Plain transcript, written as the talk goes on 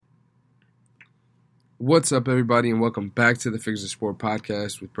What's up, everybody, and welcome back to the Figures of Sport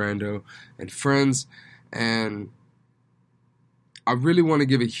podcast with Brando and friends. And I really want to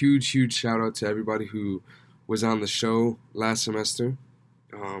give a huge shout out to everybody who was on the show last semester,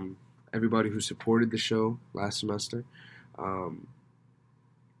 everybody who supported the show last semester.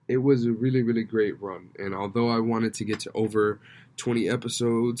 It was a really great run, and although I wanted to get to over 20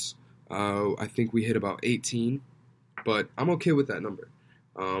 episodes, I think we hit about 18, but I'm okay with that number.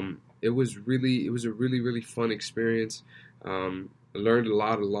 It was a really fun experience. I learned a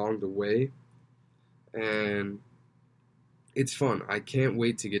lot along the way, and it's fun. I can't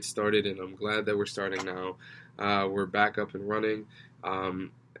wait to get started, and I'm glad that we're starting now. We're back up and running,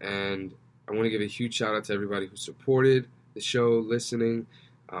 and I want to give a huge shout out to everybody who supported the show, listening,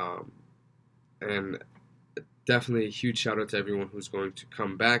 and definitely a huge shout out to everyone who's going to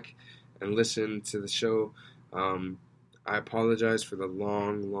come back and listen to the show. I apologize for the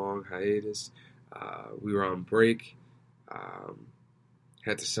long hiatus. We were on break.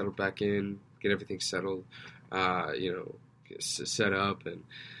 Had to settle back in, get everything settled, set up. And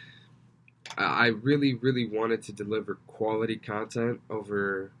I really wanted to deliver quality content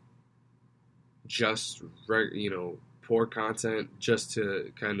over just, poor content just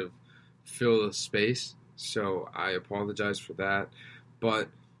to kind of fill the space. So I apologize for that. But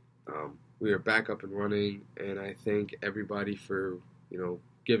we are back up and running, and I thank everybody for,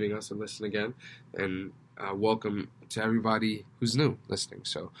 giving us a listen again, and welcome to everybody who's new listening.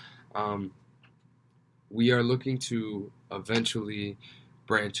 So, we are looking to eventually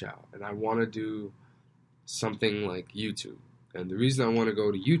branch out, and I want to do something like YouTube. And the reason I want to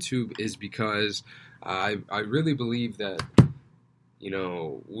go to YouTube is because I really believe that,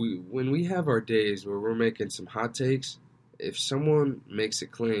 when we have our days where we're making some hot takes, if someone makes a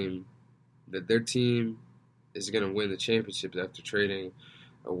claim that their team is going to win the championship after trading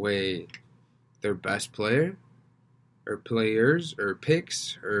away their best player or players or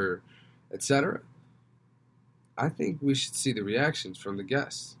picks or etc., I think we should see the reactions from the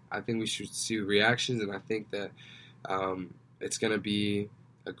guests. I think we should see the reactions, and I think that it's going to be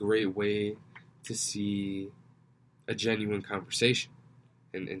a great way to see a genuine conversation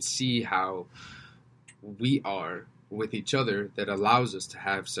and see how we are with each other that allows us to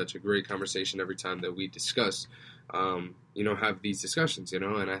have such a great conversation every time that we discuss, have these discussions, and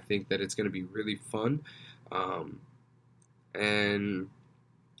I think that it's going to be really fun. And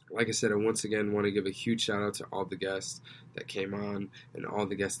like I said, I once again want to give a huge shout out to all the guests that came on and all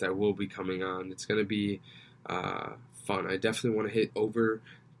the guests that will be coming on. It's going to be fun. I definitely want to hit over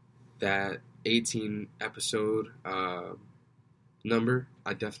that 18 episode number.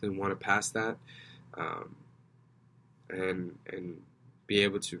 I definitely want to pass that. And be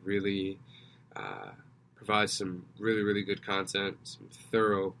able to really provide some really good content, some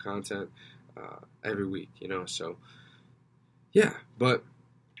thorough content every week, so yeah. But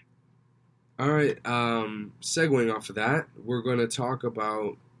all right, segueing off of that, we're going to talk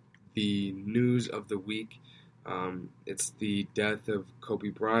about the news of the week. It's the death of Kobe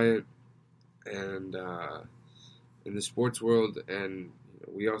Bryant, and in the sports world, and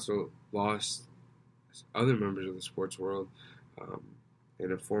we also lost other members of the sports world,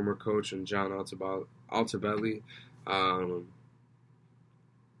 and a former coach, and John Altobelli,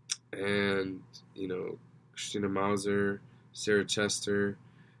 and Christina Mauser, Sarah Chester,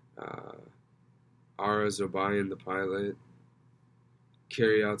 Ara Zobayan, the pilot,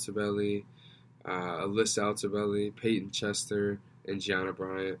 Carrie Altobelli, Alyssa Altobelli, Peyton Chester, and Gianna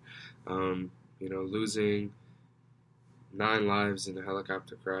Bryant. Losing 9 lives in a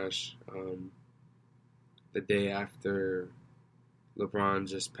helicopter crash. The day after LeBron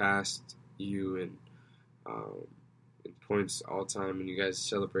just passed you in points all time, and you guys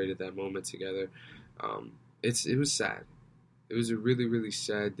celebrated that moment together. It was sad. It was a really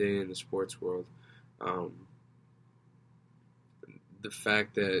sad day in the sports world. The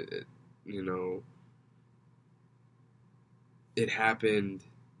fact that it happened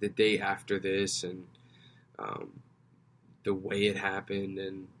the day after this, and the way it happened,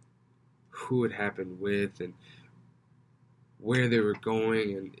 and who it happened with, and where they were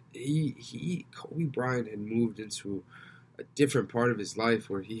going, and Kobe Bryant had moved into a different part of his life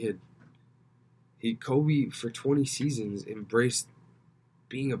where Kobe for 20 seasons embraced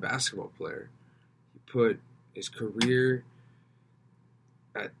being a basketball player. He put his career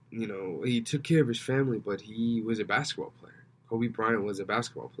he took care of his family, but he was a basketball player. Kobe Bryant was a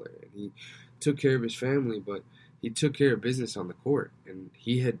basketball player, and he took care of his family, but he took care of business on the court, and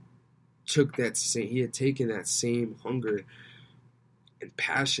he had taken that same hunger and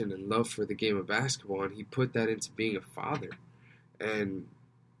passion and love for the game of basketball, and he put that into being a father. And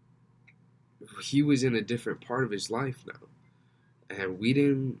he was in a different part of his life now, and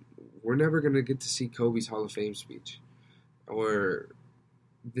we're never gonna get to see Kobe's Hall of Fame speech, or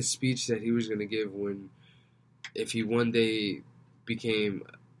the speech that he was gonna give if he one day became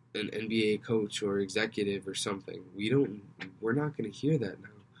an NBA coach or executive or something. We're not gonna hear that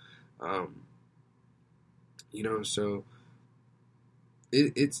now. So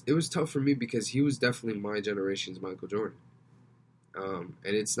it was tough for me because he was definitely my generation's Michael Jordan. And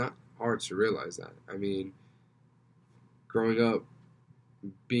it's not hard to realize that. I mean, growing up,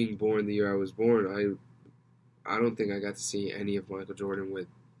 being born the year I was born, I don't think I got to see any of Michael Jordan with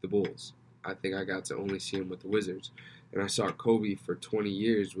the Bulls. I think I got to only see him with the Wizards. And I saw Kobe for 20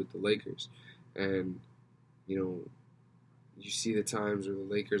 years with the Lakers. And, you see the times where the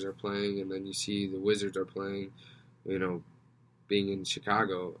Lakers are playing and then you see the Wizards are playing, being in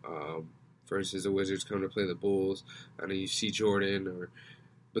Chicago. For instance, the Wizards come to play the Bulls, and then you see Jordan,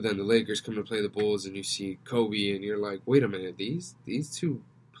 but then the Lakers come to play the Bulls, and you see Kobe, and you're like, wait a minute, these two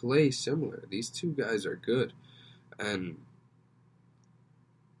play similar. These two guys are good, and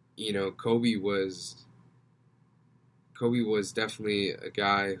Kobe was definitely a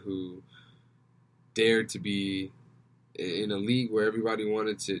guy who dared to be in a league where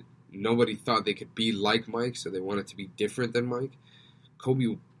nobody thought they could be like Mike, so they wanted to be different than Mike.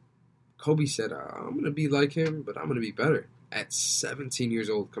 Kobe said, I'm going to be like him, but I'm going to be better at 17 years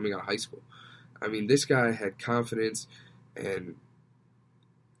old coming out of high school. I mean, this guy had confidence, and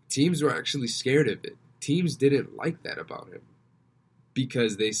teams were actually scared of it. Teams didn't like that about him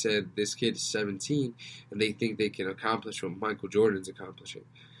because they said this kid is 17, and they think they can accomplish what Michael Jordan's accomplishing.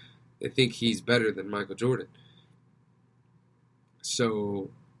 They think he's better than Michael Jordan. So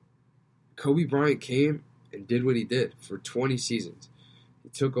Kobe Bryant came and did what he did for 20 seasons. He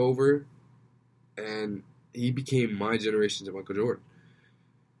took over, and he became my generation's Michael Jordan.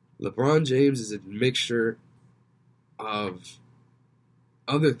 LeBron James is a mixture of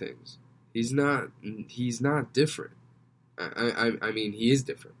other things. He's not different. I mean, he is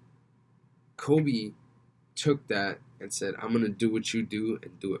different. Kobe took that and said, I'm going to do what you do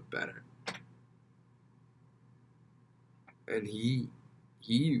and do it better. And he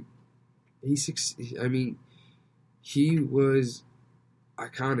was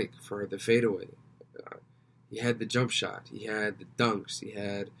iconic for the fadeaway. He had the jump shot. He had the dunks. He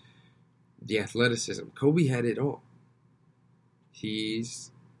had the athleticism. Kobe had it all.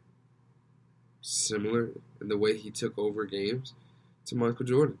 He's similar in the way he took over games to Michael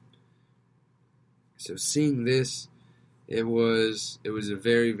Jordan. So seeing this, it was a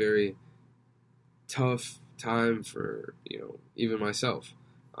very, very tough time for even myself,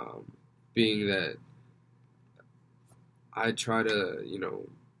 being that I try to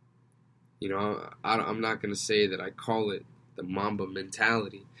I'm not going to say that I call it the Mamba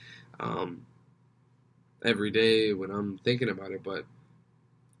mentality every day when I'm thinking about it, but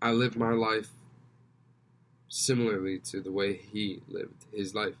I live my life similarly to the way he lived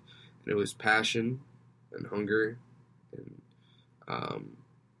his life. And it was passion and hunger and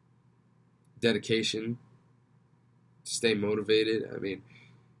dedication to stay motivated. I mean,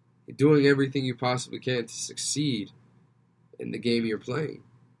 doing everything you possibly can to succeed in the game you're playing,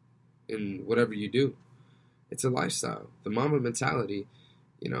 in whatever you do. It's a lifestyle. The Mamba mentality,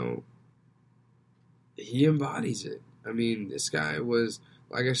 he embodies it. I mean, this guy was,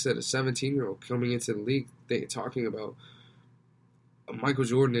 like I said, a 17-year-old coming into the league talking about a Michael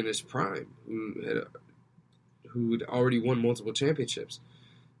Jordan in his prime who had already won multiple championships.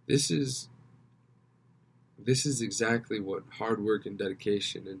 This is exactly what hard work and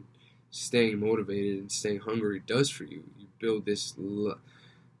dedication and staying motivated and staying hungry does for you. You build this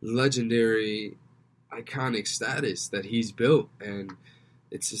legendary, iconic status that he's built, and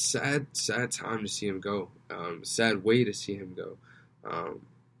it's a sad, sad time to see him go. Sad way to see him go. And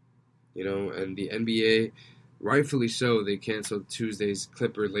the NBA, rightfully so, they canceled Tuesday's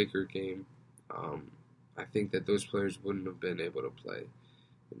Clipper-Laker game. I think that those players wouldn't have been able to play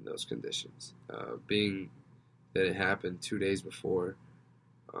in those conditions, being that it happened 2 days before.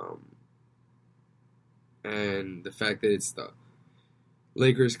 And the fact that it's the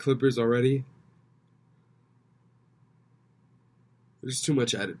Lakers-Clippers already, there's too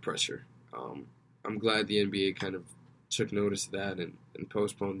much added pressure. I'm glad the NBA kind of took notice of that and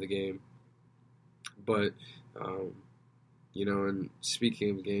postponed the game. But, and speaking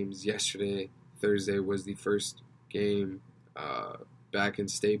of games, yesterday, Thursday, was the first game back in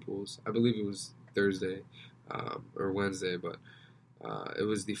Staples. I believe it was Thursday or Wednesday, but it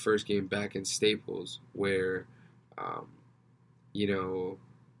was the first game back in Staples where,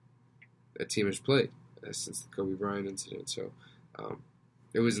 a team has played since the Kobe Bryant incident. So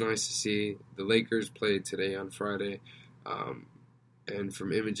it was nice to see. The Lakers played today on Friday, and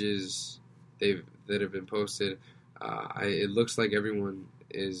from images that have been posted, it looks like everyone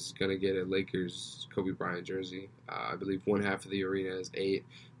is gonna get a Lakers Kobe Bryant jersey. I believe one half of the arena has 8,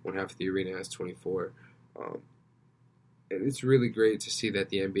 one half of the arena has 24. And it's really great to see that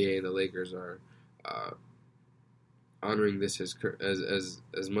the NBA and the Lakers are honoring this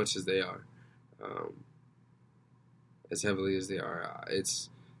as much as they are, as heavily as they are.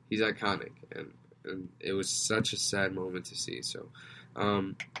 He's iconic, and it was such a sad moment to see. So,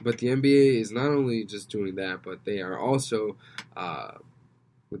 but the NBA is not only just doing that, but they are also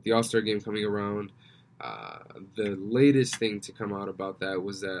with the All-Star game coming around. The latest thing to come out about that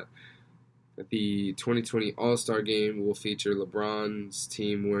was that the 2020 All-Star Game will feature LeBron's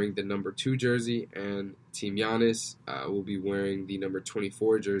team wearing the number 2 jersey, and Team Giannis will be wearing the number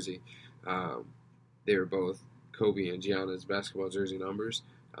 24 jersey. They were both Kobe and Gianna's basketball jersey numbers.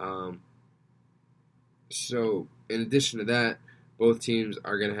 So, in addition to that, both teams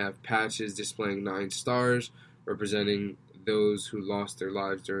are going to have patches displaying 9 stars, representing those who lost their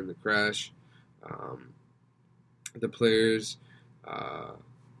lives during the crash. The players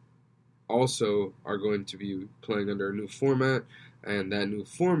also are going to be playing under a new format, and that new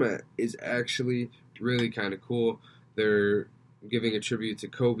format is actually really kind of cool. They're giving a tribute to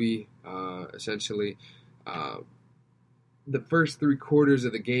Kobe, essentially. The first 3 quarters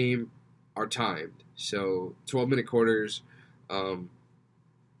of the game are timed, so 12-minute quarters,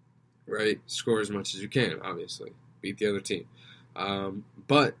 right? Score as much as you can, obviously. Beat the other team.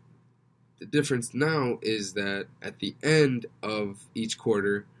 But the difference now is that at the end of each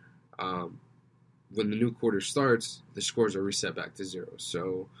quarter, when the new quarter starts, the scores are reset back to 0.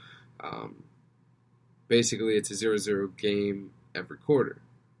 So, basically, it's a 0-0 game every quarter.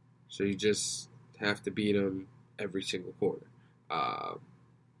 So you just have to beat them every single quarter.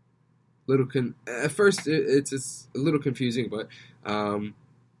 At first, it's a little confusing, but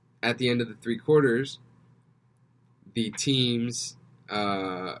at the end of the 3 quarters, the teams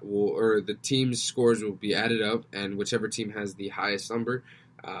the team's scores will be added up, and whichever team has the highest number,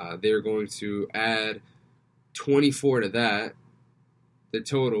 they're going to add 24 to that, the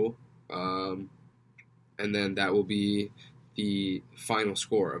total, and then that will be the final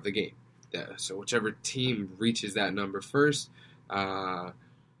score of the game. So whichever team reaches that number first,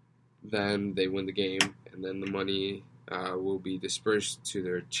 then they win the game, and then the money will be dispersed to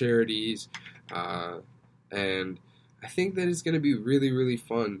their charities, and I think that it's going to be really, really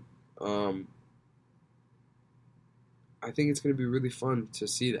fun. I think it's going to be really fun to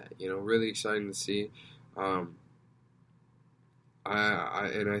see that, really exciting to see.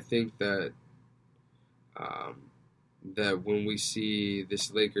 I think that that when we see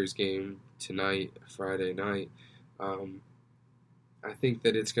this Lakers game tonight, Friday night, I think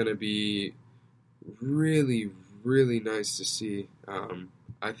that it's going to be really, really nice to see.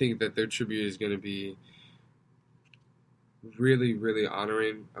 I think that their tribute is going to be really, really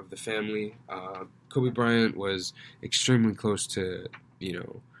honoring of the family. Kobe Bryant was extremely close to,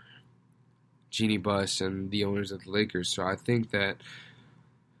 Jeanie Buss and the owners of the Lakers. So I think that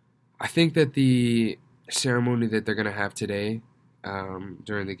the ceremony that they're going to have today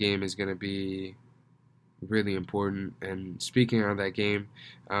during the game is going to be really important. And speaking of that game,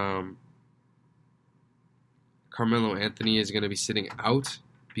 Carmelo Anthony is going to be sitting out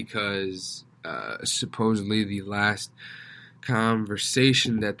because supposedly the last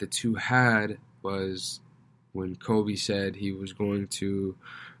conversation that the two had was when Kobe said he was going to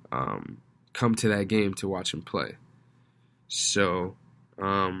come to that game to watch him play. So,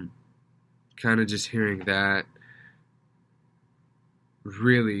 kind of just hearing that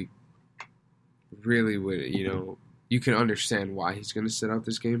really, really would, you can understand why he's going to sit out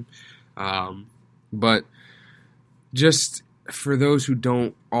this game. But just for those who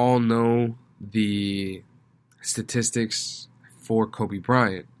don't all know the statistics for Kobe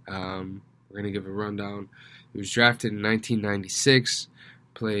Bryant, we're going to give a rundown. He was drafted in 1996,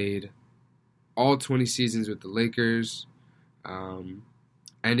 played all 20 seasons with the Lakers,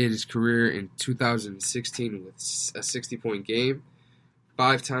 ended his career in 2016 with a 60-point game,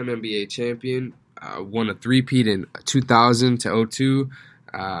 5-time NBA champion, won a three-peat in 2000 to 02,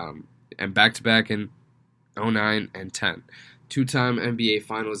 and back-to-back in 09 and 10. 2-time NBA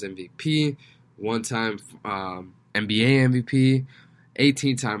Finals MVP, 1-time NBA MVP,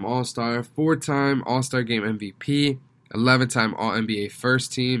 18-time All-Star, 4-time All-Star Game MVP, 11-time All-NBA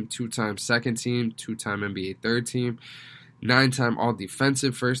First Team, 2-time Second Team, 2-time NBA Third Team, 9-time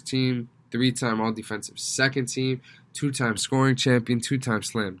All-Defensive First Team, 3-time All-Defensive Second Team, 2-time Scoring Champion, 2-time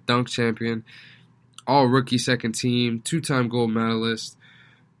Slam Dunk Champion, All-Rookie Second Team, 2-time Gold Medalist,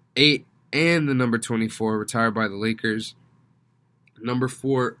 8 and the number 24 retired by the Lakers. Number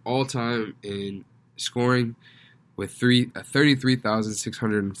 4 all-time in scoring with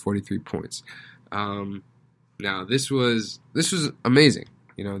 33,643 points. Now this was amazing.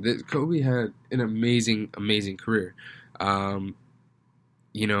 Kobe had an amazing career.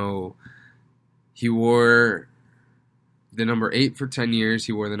 He wore the number 8 for 10 years.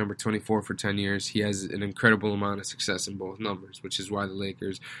 He wore the number 24 for 10 years. He has an incredible amount of success in both numbers, which is why the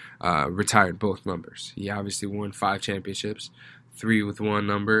Lakers retired both numbers. He obviously won 5 championships, 3 with one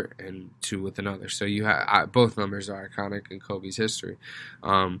number and 2 with another. So you have both numbers are iconic in Kobe's history.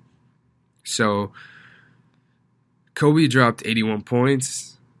 So Kobe dropped 81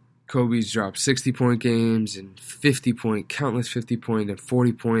 points. Kobe's dropped 60-point games and countless 50-point and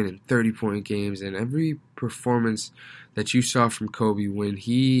 40-point and 30-point games. And every performance that you saw from Kobe when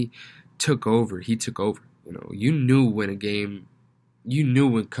he took over. You knew when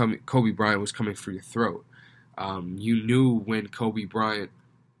Kobe Bryant was coming for your throat. You knew when Kobe Bryant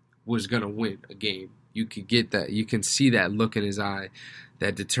was going to win a game. You could get that. You can see that look in his eye,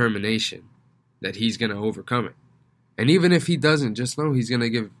 that determination that he's going to overcome it. And even if he doesn't, just know he's going to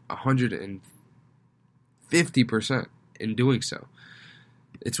give 150% in doing so.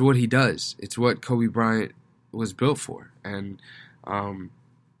 It's what he does. It's what Kobe Bryant was built for. And,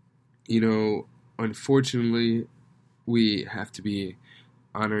 unfortunately, we have to be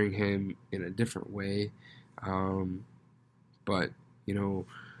honoring him in a different way. But,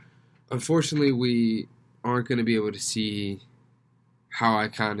 unfortunately, we aren't going to be able to see how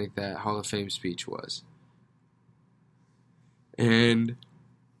iconic that Hall of Fame speech was. And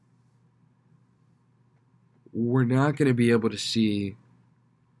we're not going to be able to see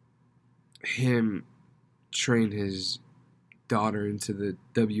him train his daughter into the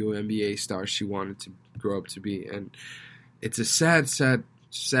WNBA star she wanted to grow up to be. And it's a sad, sad,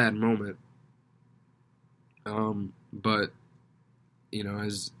 sad moment. But,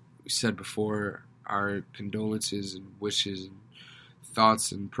 as we said before, our condolences and wishes and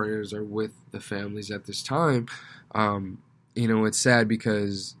thoughts and prayers are with the families at this time. It's sad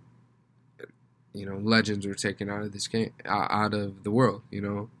because, legends were taken out of this game, out of the world.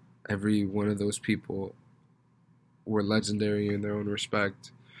 Every one of those people were legendary in their own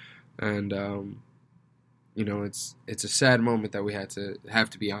respect. And, it's a sad moment that we have to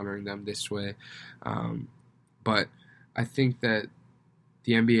be honoring them this way. But I think that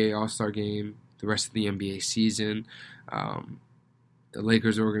the NBA All-Star Game, the rest of the NBA season, the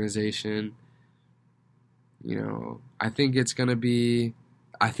Lakers organization, I think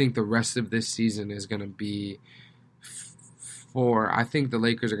the rest of this season is going to be I think the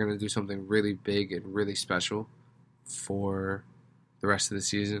Lakers are going to do something really big and really special for the rest of the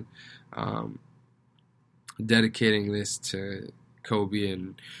season. Dedicating this to Kobe.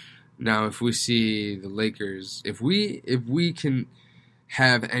 And now if we see the Lakers, if we can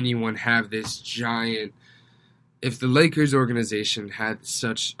have anyone have this giant, if the Lakers organization had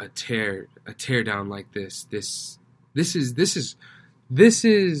such a tear down like this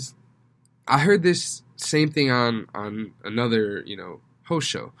is I heard this same thing on another, host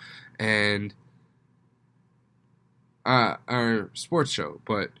show and our sports show,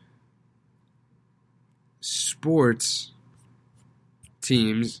 but sports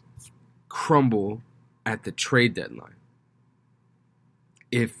teams crumble at the trade deadline.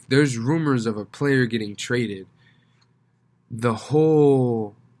 If there's rumors of a player getting traded, the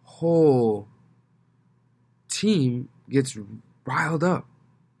whole team gets riled up.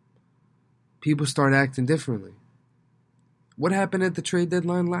 People start acting differently. What happened at the trade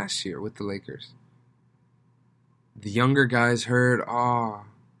deadline last year with the Lakers? The younger guys heard, I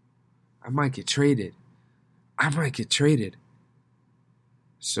might get traded.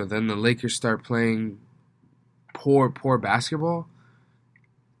 So then the Lakers start playing poor basketball,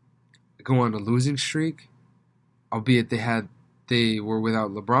 go on a losing streak, albeit they were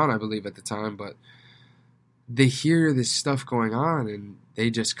without LeBron, I believe, at the time, but they hear this stuff going on and they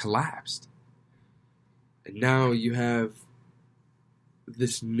just collapsed. And now you have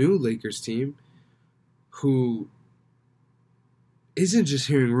this new Lakers team who isn't just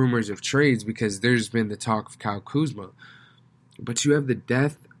hearing rumors of trades because there's been the talk of Kyle Kuzma, but you have the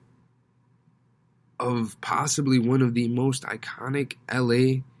death of possibly one of the most iconic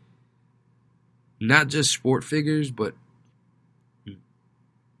LA, not just sport figures, but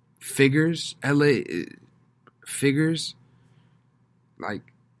figures, LA figures. Like,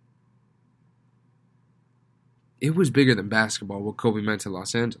 it was bigger than basketball, what Kobe meant to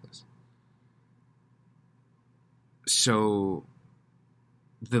Los Angeles. So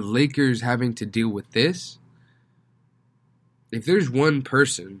the Lakers having to deal with this, if there's one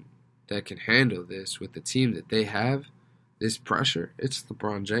person that can handle this with the team that they have, this pressure, it's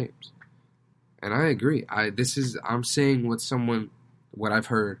LeBron James. And I agree. I'm saying what I've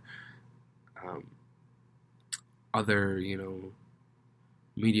heard other,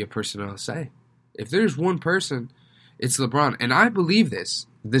 media personnel say. If there's one person, it's LeBron. And I believe this.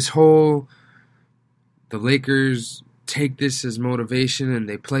 The Lakers take this as motivation and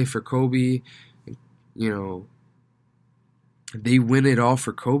they play for Kobe. They win it all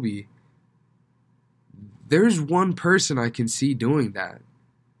for Kobe. There's one person I can see doing that.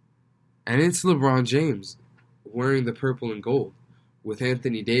 And it's LeBron James wearing the purple and gold with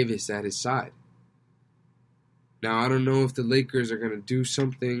Anthony Davis at his side. Now, I don't know if the Lakers are going to do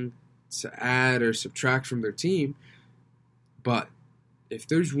something to add or subtract from their team, but if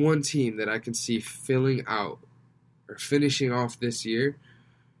there's one team that I can see filling out or finishing off this year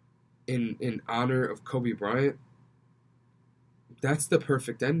in honor of Kobe Bryant, that's the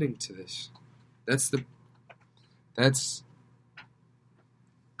perfect ending to this. That's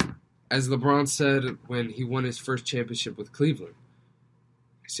as LeBron said when he won his first championship with Cleveland.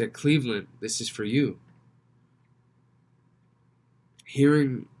 He said, "Cleveland, this is for you."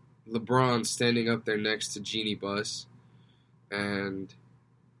 Hearing LeBron standing up there next to Jeannie Buss and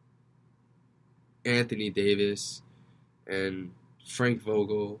Anthony Davis and Frank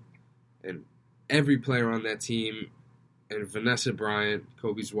Vogel and every player on that team and Vanessa Bryant,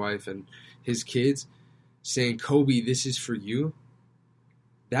 Kobe's wife, and his kids saying, "Kobe, this is for you,"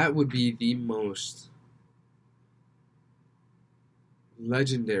 that would be the most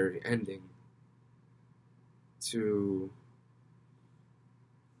legendary ending to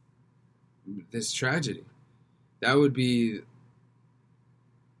this tragedy. That would be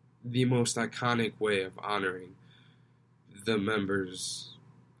the most iconic way of honoring the members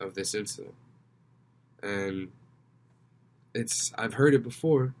of this incident. And I've heard it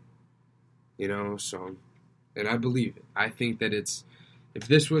before, so, and I believe it. I think that if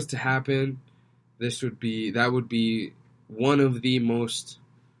this was to happen, that would be one of the most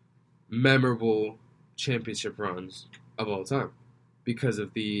memorable championship runs of all time because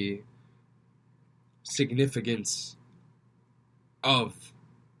of the significance of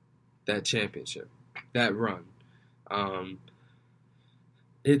that championship, that run.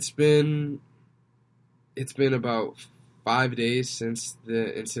 It's been about 5 days since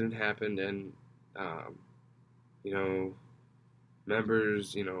the incident happened, and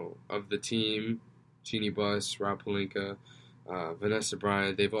members of the team, Jeannie Buss, Rob Pelinka, Vanessa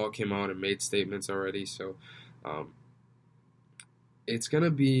Bryant, they've all came out and made statements already. So it's gonna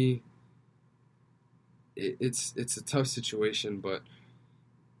be it's a tough situation, but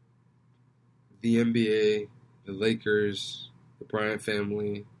the NBA, the Lakers, the Bryant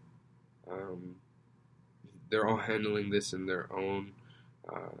family, they're all handling this in their own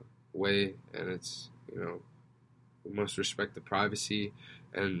way, and it's we must respect the privacy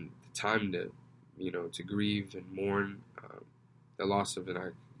and the time to grieve and mourn the loss of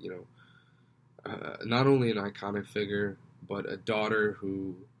not only an iconic figure, but a daughter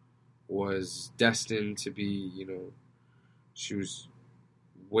who was destined to be, she was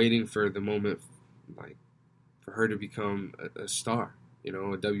waiting for the moment, for her to become a star, a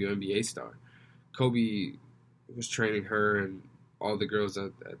WNBA star. Kobe was training her and all the girls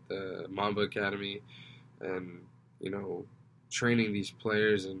at the Mamba Academy and, training these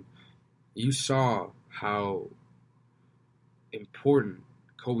players. And you saw how important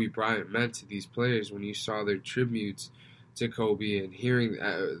Kobe Bryant meant to these players when you saw their tributes to Kobe and hearing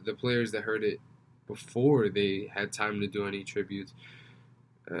the players that heard it before they had time to do any tributes.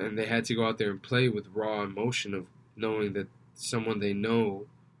 And they had to go out there and play with raw emotion of knowing that someone they know,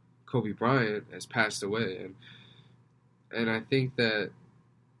 Kobe Bryant, has passed away. And I think that,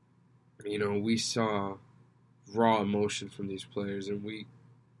 we saw raw emotion from these players, and we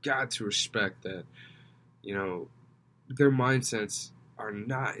got to respect that, their mindsets are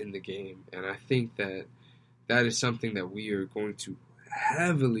not in the game. And I think that is something that we are going to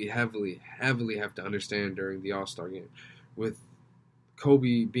heavily have to understand during the All-Star game. With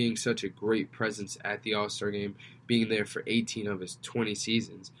Kobe being such a great presence at the All-Star game, being there for 18 of his 20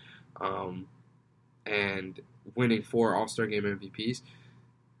 seasons, and winning 4 All-Star game MVPs,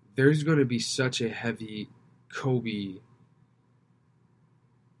 there's going to be such a heavy Kobe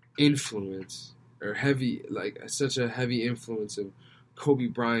influence, or such a heavy influence of Kobe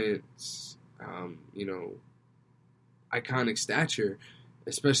Bryant's, iconic stature,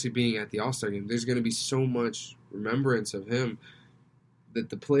 especially being at the All-Star game. There's going to be so much remembrance of him that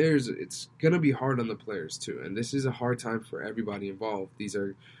the players, it's going to be hard on the players too. And this is a hard time for everybody involved. These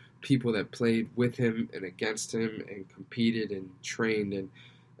are people that played with him and against him and competed and trained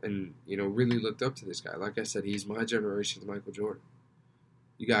and really looked up to this guy. Like I said, he's my generation's Michael Jordan.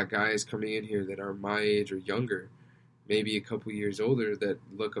 You got guys coming in here that are my age or younger, maybe a couple years older, that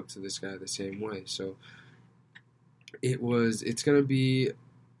look up to this guy the same way. So it's going to be,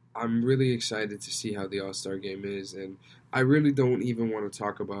 I'm really excited to see how the All-Star game is, and I really don't even want to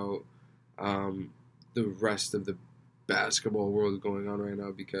talk about the rest of the basketball world going on right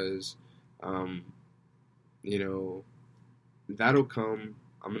now because, that'll come.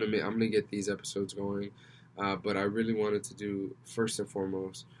 I'm gonna get these episodes going, but I really wanted to do first and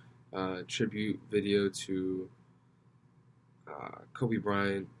foremost tribute video to Kobe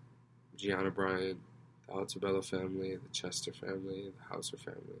Bryant, Gianna Bryant, the Altobello family, the Chester family, the Hauser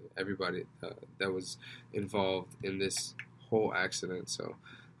family, everybody that was involved in this whole accident. So,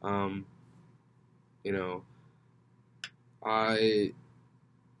 I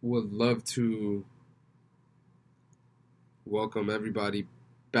would love to welcome everybody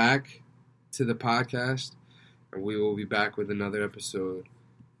back to the podcast, and we will be back with another episode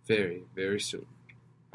very, very soon.